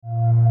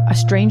a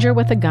stranger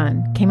with a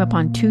gun came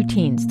upon two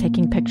teens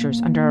taking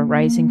pictures under a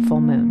rising full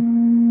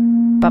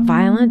moon. But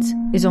violence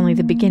is only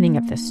the beginning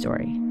of this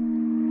story.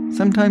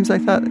 Sometimes I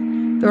thought,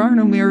 there are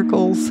no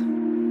miracles.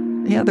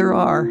 Yeah, there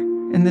are,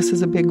 and this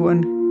is a big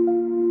one.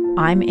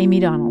 I'm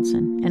Amy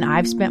Donaldson, and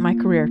I've spent my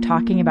career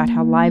talking about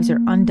how lives are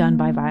undone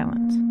by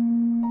violence.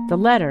 The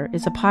Letter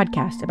is a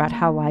podcast about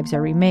how lives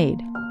are remade.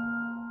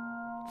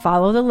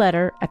 Follow The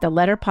Letter at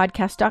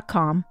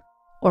theletterpodcast.com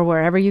or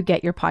wherever you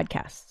get your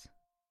podcasts.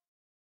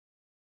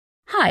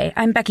 Hi,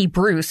 I'm Becky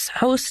Bruce,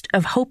 host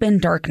of Hope in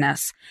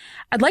Darkness.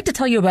 I'd like to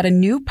tell you about a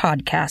new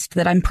podcast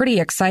that I'm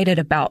pretty excited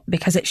about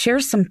because it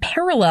shares some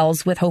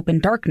parallels with Hope in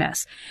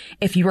Darkness.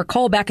 If you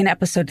recall back in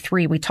episode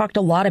 3, we talked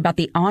a lot about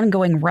the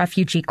ongoing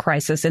refugee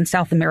crisis in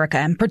South America,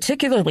 and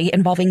particularly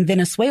involving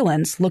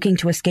Venezuelans looking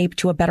to escape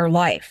to a better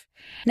life.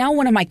 Now,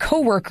 one of my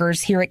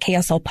coworkers here at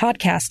KSL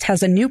Podcast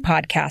has a new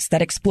podcast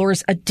that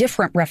explores a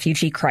different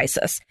refugee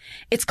crisis.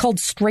 It's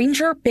called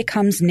Stranger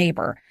Becomes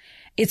Neighbor.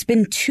 It's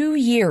been 2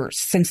 years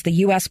since the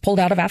U.S. pulled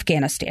out of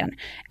Afghanistan,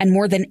 and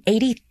more than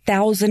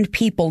 80,000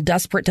 people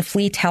desperate to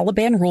flee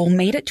Taliban rule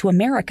made it to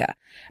America.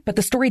 But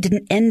the story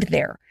didn't end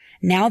there.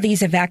 Now these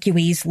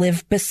evacuees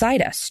live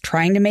beside us,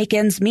 trying to make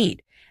ends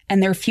meet,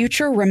 and their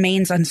future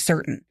remains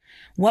uncertain.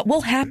 What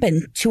will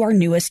happen to our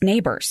newest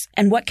neighbors,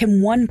 and what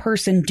can one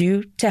person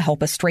do to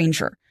help a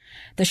stranger?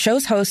 The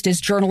show's host is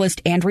journalist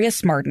Andrea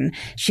Smardon.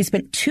 She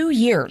spent 2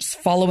 years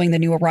following the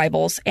new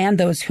arrivals and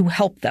those who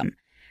helped them.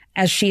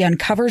 As she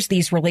uncovers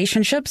these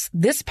relationships,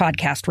 this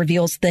podcast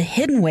reveals the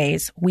hidden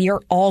ways we are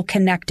all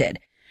connected.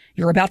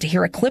 You're about to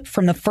hear a clip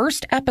from the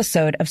first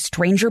episode of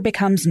Stranger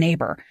Becomes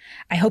Neighbor.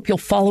 I hope you'll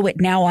follow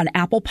it now on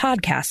Apple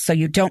Podcasts so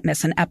you don't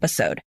miss an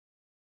episode.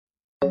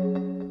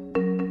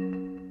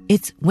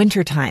 It's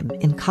wintertime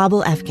in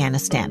Kabul,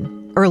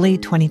 Afghanistan, early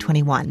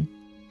 2021.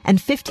 And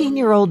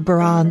 15-year-old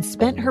Baran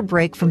spent her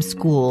break from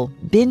school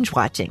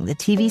binge-watching the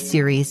TV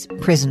series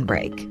Prison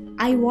Break.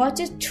 I watched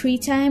it 3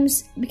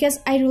 times because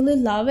I really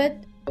love it.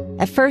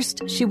 At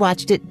first, she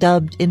watched it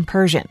dubbed in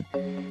Persian.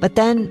 But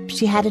then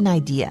she had an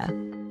idea.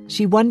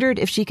 She wondered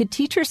if she could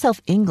teach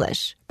herself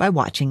English by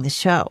watching the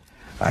show.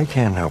 I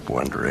can't help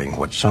wondering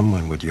what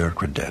someone with your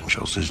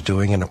credentials is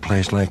doing in a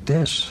place like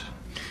this.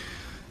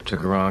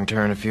 Took a wrong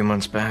turn a few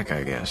months back,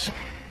 I guess.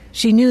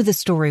 She knew the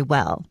story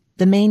well.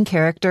 The main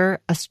character,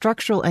 a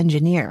structural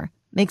engineer,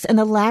 makes an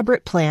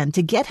elaborate plan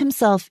to get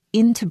himself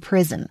into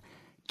prison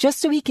just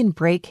so he can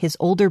break his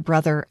older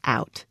brother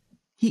out.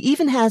 He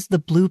even has the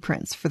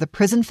blueprints for the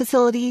prison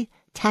facility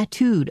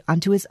tattooed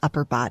onto his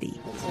upper body.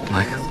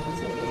 Michael?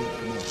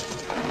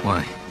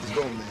 Why?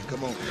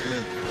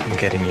 I'm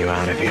getting you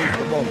out of here.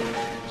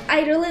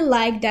 I really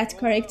like that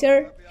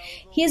character.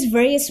 He is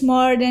very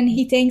smart and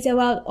he thinks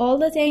about all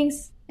the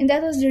things. And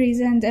that was the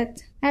reason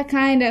that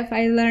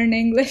I learned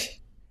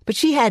English. But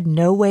she had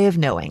no way of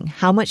knowing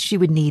how much she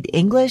would need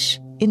English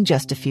in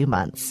just a few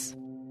months.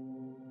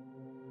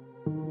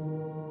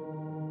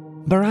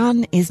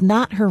 Baran is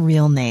not her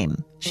real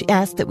name. She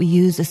asked that we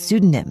use a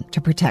pseudonym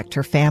to protect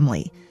her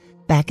family.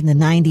 Back in the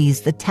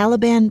 90s, the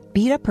Taliban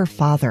beat up her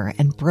father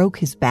and broke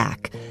his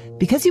back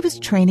because he was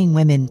training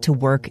women to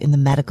work in the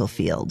medical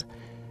field.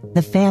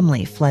 The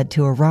family fled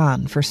to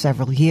Iran for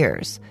several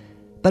years.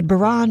 But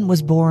Baran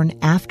was born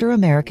after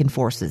American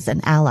forces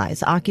and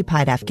allies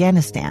occupied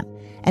Afghanistan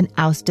and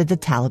ousted the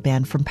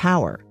Taliban from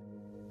power.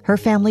 Her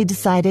family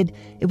decided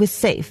it was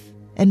safe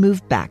and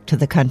moved back to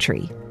the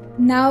country.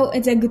 Now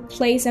it's a good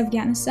place,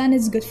 Afghanistan.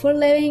 It's good for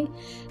living.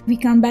 We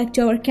come back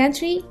to our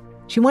country.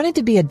 She wanted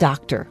to be a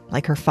doctor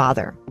like her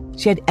father.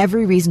 She had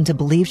every reason to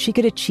believe she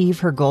could achieve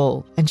her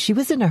goal, and she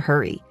was in a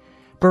hurry.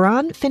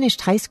 Baran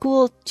finished high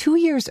school 2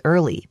 years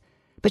early,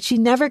 but she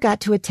never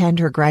got to attend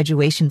her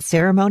graduation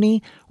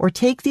ceremony or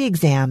take the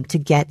exam to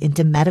get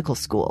into medical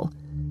school.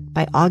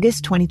 By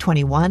August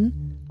 2021,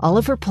 all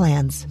of her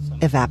plans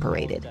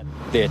evaporated.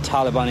 The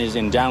Taliban is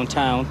in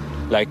downtown,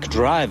 like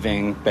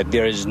driving, but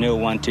there is no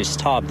one to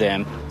stop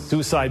them.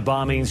 Suicide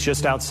bombings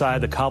just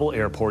outside the Kabul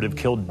airport have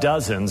killed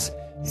dozens.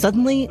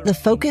 Suddenly, the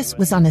focus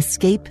was on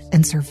escape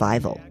and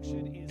survival.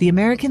 The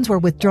Americans were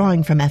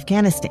withdrawing from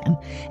Afghanistan,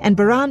 and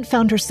Baran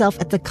found herself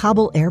at the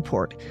Kabul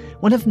airport,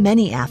 one of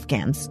many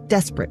Afghans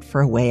desperate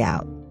for a way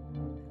out.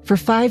 For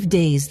 5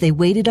 days, they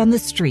waited on the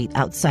street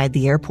outside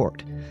the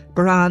airport.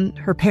 Baran,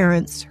 her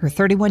parents, her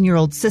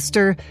 31-year-old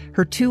sister,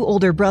 her 2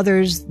 older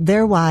brothers,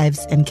 their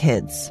wives, and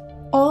kids.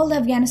 All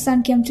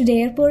Afghanistan came to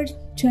the airport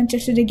to enter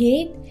to the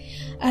gate,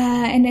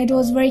 and it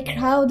was very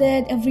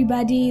crowded.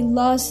 Everybody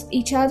lost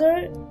each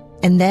other.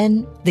 And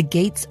then the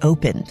gates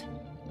opened.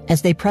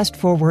 As they pressed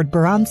forward,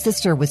 Baran's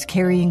sister was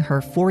carrying her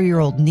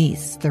 4-year-old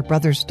niece, their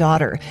brother's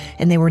daughter,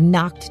 and they were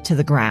knocked to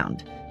the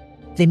ground.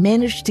 They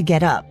managed to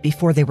get up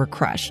before they were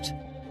crushed.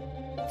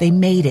 They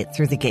made it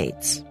through the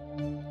gates.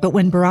 But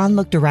when Baran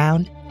looked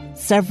around,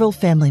 several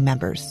family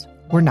members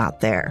were not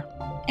there.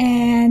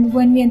 And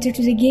when we entered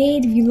to the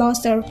gate, we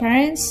lost our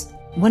parents.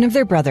 One of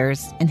their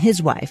brothers and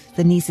his wife,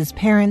 the niece's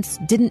parents,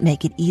 didn't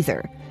make it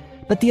either.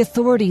 But the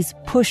authorities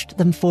pushed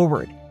them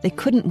forward. They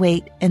couldn't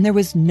wait, and there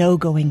was no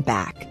going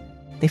back.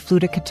 They flew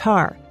to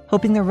Qatar,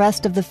 hoping the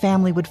rest of the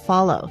family would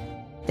follow.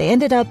 They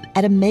ended up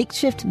at a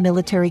makeshift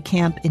military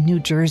camp in New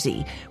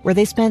Jersey, where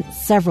they spent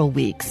several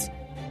weeks.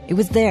 It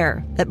was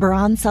there that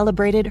Baran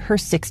celebrated her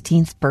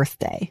 16th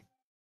birthday.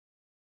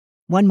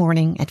 One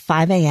morning at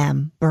 5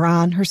 a.m.,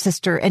 Baran, her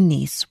sister, and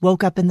niece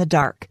woke up in the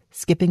dark,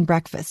 skipping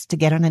breakfast to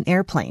get on an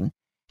airplane,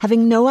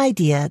 having no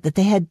idea that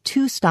they had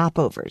 2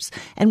 stopovers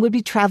and would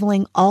be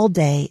traveling all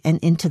day and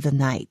into the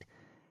night.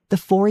 The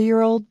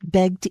 4-year-old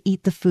begged to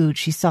eat the food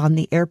she saw in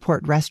the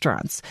airport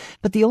restaurants,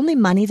 but the only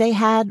money they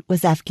had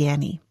was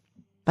Afghani.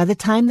 By the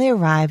time they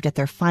arrived at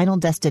their final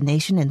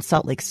destination in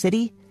Salt Lake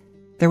City,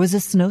 there was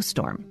a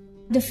snowstorm.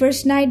 The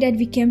first night that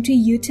we came to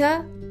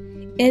Utah,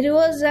 it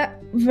was a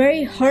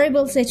very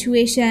horrible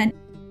situation.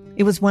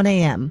 It was 1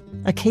 a.m.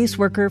 A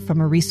caseworker from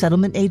a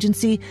resettlement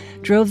agency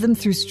drove them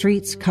through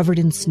streets covered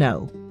in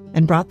snow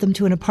and brought them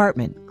to an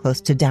apartment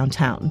close to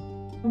downtown.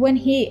 When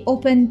he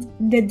opened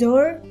the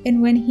door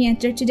and when he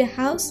entered to the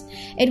house,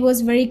 it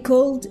was very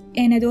cold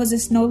and it was a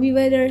snowy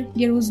weather.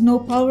 There was no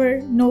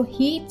power, no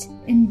heat.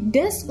 And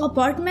this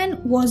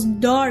apartment was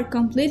dark,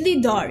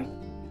 completely dark.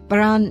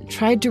 Baran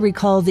tried to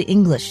recall the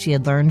English she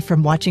had learned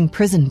from watching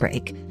Prison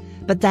Break.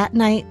 But that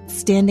night,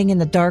 standing in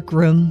the dark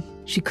room,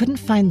 she couldn't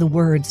find the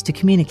words to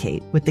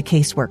communicate with the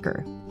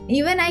caseworker.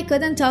 Even I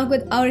couldn't talk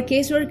with our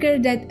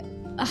caseworker that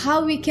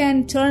how we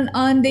can turn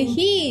on the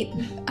heat,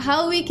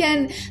 how we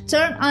can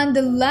turn on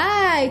the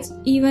lights.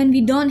 Even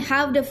we don't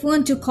have the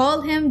phone to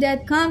call him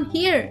that come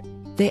here.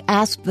 They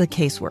asked the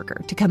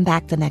caseworker to come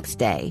back the next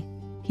day.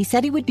 He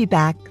said he would be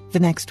back the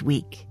next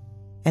week,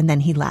 and then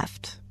he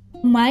left.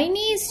 My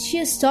niece,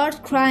 she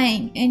started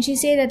crying, and she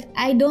said that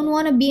I don't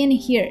want to be in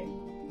here.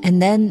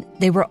 And then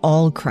they were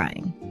all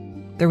crying.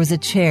 There was a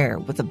chair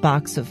with a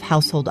box of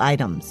household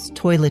items,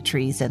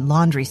 toiletries, and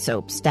laundry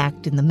soap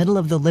stacked in the middle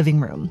of the living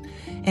room,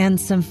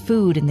 and some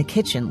food in the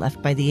kitchen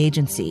left by the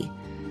agency.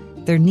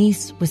 Their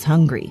niece was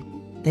hungry.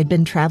 They'd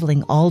been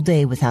traveling all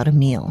day without a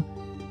meal.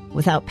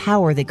 Without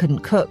power, they couldn't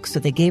cook, so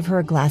they gave her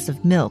a glass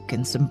of milk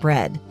and some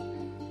bread.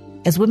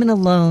 As women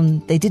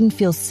alone, they didn't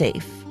feel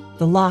safe.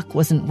 The lock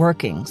wasn't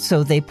working,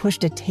 so they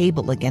pushed a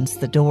table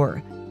against the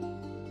door.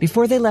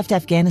 Before they left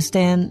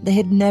Afghanistan, they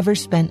had never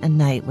spent a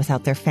night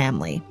without their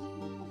family.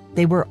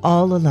 They were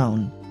all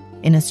alone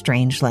in a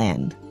strange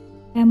land.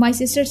 And my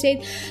sister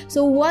said,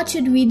 so what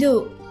should we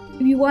do?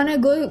 We want to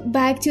go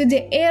back to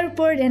the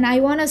airport and I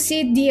want to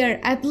sit there.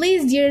 At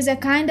least there's a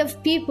kind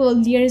of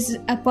people, there's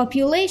a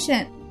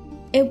population.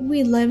 If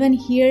we live in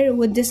here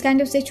with this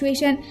kind of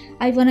situation,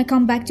 I want to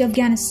come back to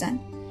Afghanistan.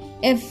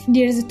 If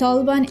there's a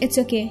Taliban, it's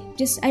okay.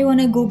 Just I want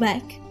to go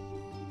back.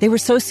 They were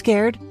so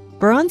scared,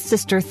 Baran's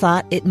sister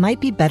thought it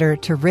might be better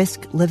to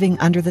risk living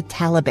under the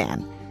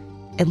Taliban.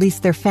 At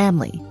least their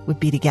family would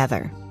be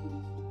together.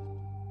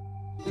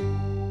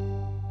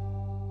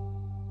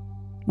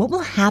 What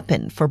will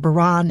happen for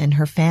Baran and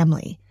her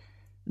family?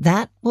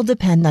 That will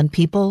depend on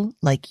people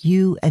like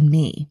you and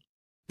me.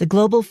 The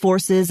global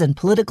forces and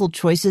political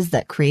choices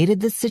that created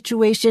this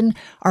situation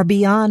are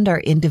beyond our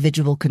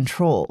individual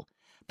control.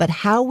 But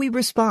how we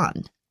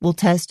respond will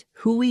test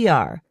who we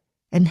are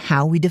and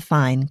how we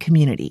define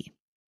community.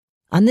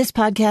 On this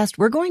podcast,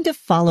 we're going to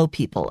follow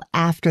people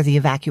after the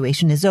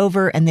evacuation is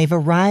over and they've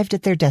arrived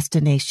at their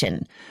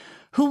destination.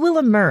 Who will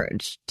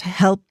emerge to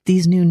help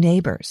these new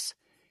neighbors?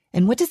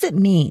 And what does it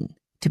mean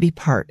to be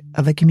part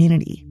of a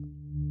community?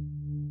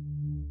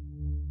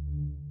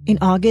 In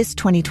August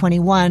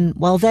 2021,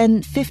 while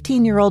then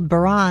 15-year-old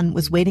Baran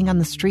was waiting on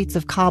the streets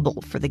of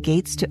Kabul for the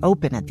gates to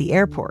open at the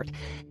airport,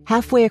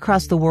 halfway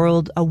across the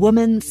world, a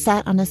woman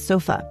sat on a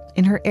sofa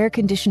in her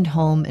air-conditioned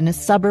home in a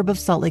suburb of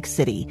Salt Lake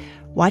City,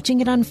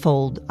 watching it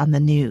unfold on the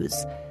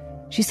news.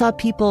 She saw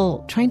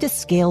people trying to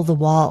scale the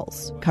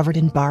walls, covered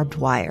in barbed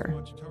wire.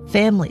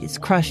 Families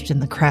crushed in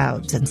the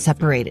crowds and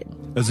separated.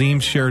 Azim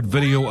shared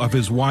video of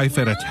his wife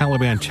at a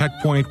Taliban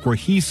checkpoint where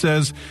he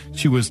says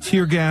she was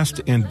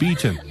tear-gassed and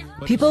beaten.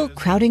 People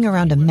crowding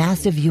around a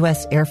massive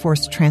U.S. Air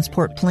Force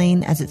transport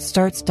plane as it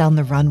starts down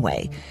the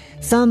runway,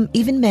 some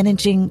even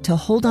managing to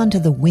hold onto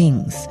the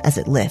wings as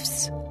it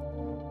lifts.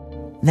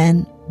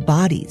 Then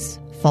bodies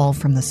fall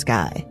from the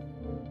sky.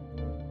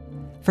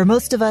 For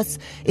most of us,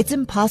 it's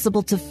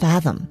impossible to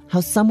fathom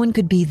how someone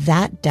could be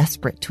that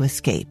desperate to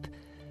escape.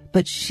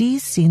 But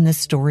she's seen this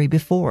story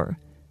before.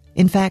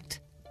 In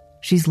fact,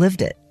 she's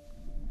lived it.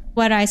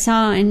 What I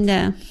saw in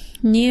the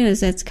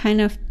news, it's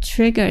kind of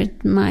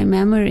triggered my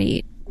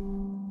memory.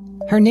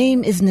 Her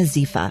name is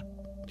Nazifa.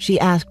 She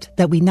asked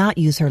that we not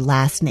use her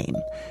last name.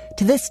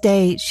 To this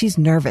day, she's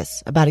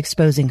nervous about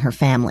exposing her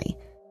family.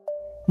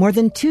 More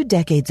than 2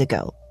 decades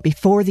ago,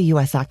 before the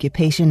U.S.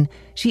 occupation,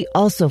 she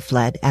also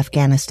fled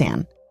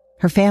Afghanistan.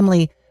 Her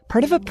family,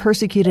 part of a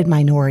persecuted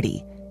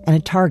minority and a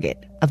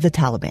target of the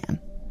Taliban.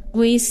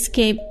 We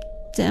escaped,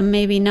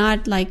 maybe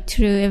not like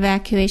through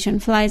evacuation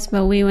flights,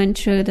 but we went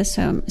through the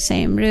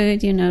same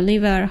route,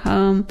 leave our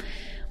home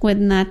with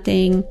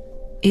nothing.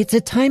 It's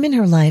a time in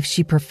her life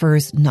she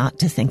prefers not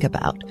to think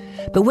about.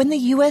 But when the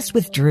U.S.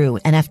 withdrew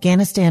and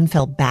Afghanistan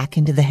fell back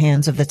into the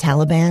hands of the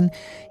Taliban,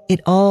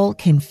 it all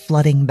came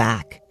flooding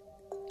back.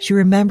 She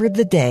remembered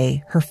the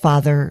day her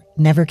father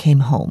never came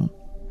home.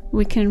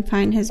 We couldn't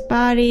find his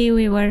body.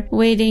 We were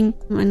waiting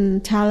when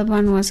the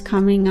Taliban was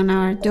coming on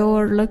our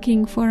door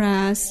looking for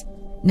us.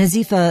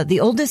 Nazifa, the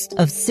oldest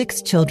of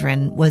 6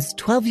 children, was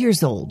 12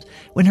 years old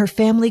when her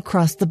family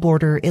crossed the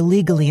border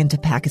illegally into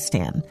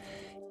Pakistan.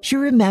 She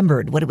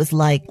remembered what it was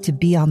like to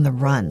be on the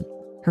run,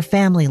 her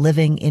family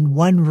living in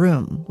one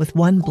room with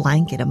one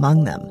blanket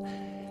among them,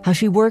 how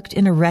she worked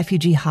in a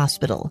refugee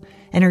hospital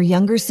and her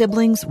younger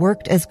siblings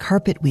worked as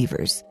carpet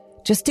weavers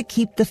just to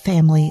keep the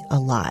family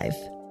alive.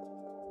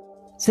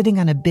 Sitting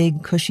on a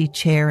big, cushy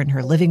chair in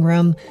her living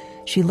room,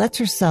 she lets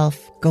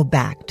herself go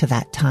back to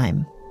that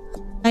time.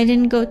 I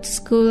didn't go to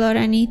school or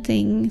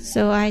anything,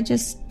 so I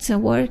just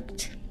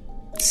worked,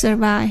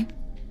 survived.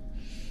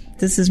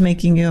 This is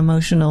making you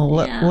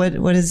emotional. Yeah.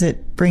 What is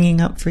it bringing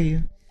up for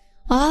you?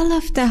 All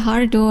of the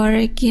hard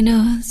work,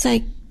 it's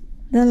like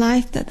the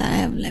life that I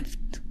have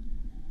lived.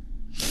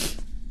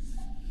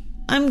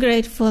 I'm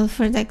grateful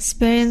for the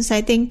experience. I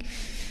think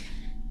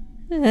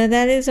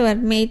that is what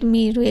made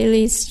me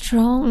really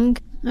strong.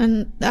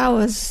 And that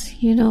was,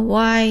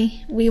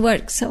 why we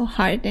work so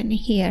hard in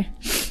here.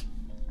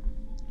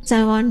 So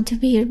I want to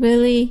be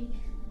really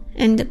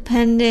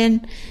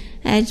independent,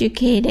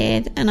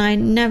 educated, and I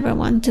never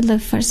want to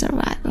live for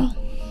survival.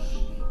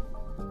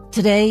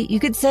 Today, you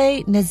could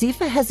say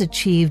Nazifa has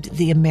achieved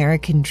the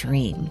American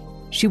dream.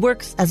 She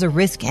works as a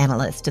risk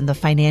analyst in the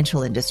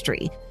financial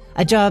industry,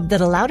 a job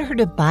that allowed her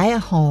to buy a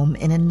home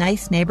in a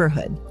nice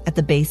neighborhood at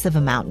the base of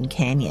a mountain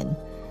canyon.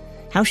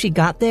 How she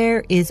got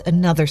there is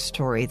another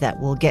story that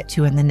we'll get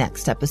to in the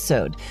next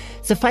episode.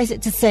 Suffice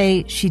it to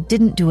say, she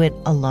didn't do it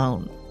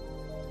alone.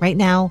 Right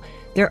now,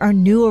 there are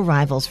new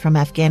arrivals from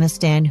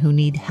Afghanistan who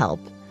need help,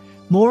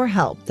 more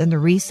help than the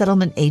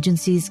resettlement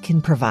agencies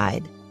can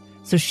provide.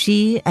 So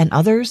she and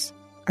others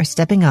are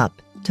stepping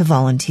up to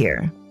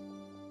volunteer.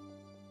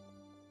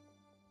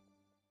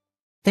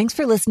 Thanks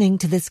for listening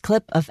to this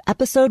clip of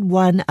episode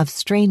 1 of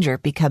Stranger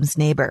Becomes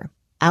Neighbor,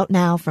 out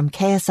now from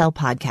KSL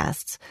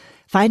Podcasts.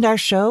 Find our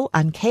show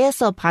on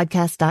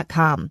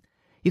kslpodcast.com.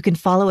 You can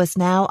follow us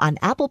now on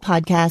Apple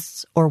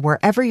Podcasts or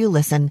wherever you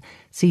listen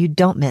so you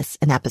don't miss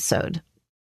an episode.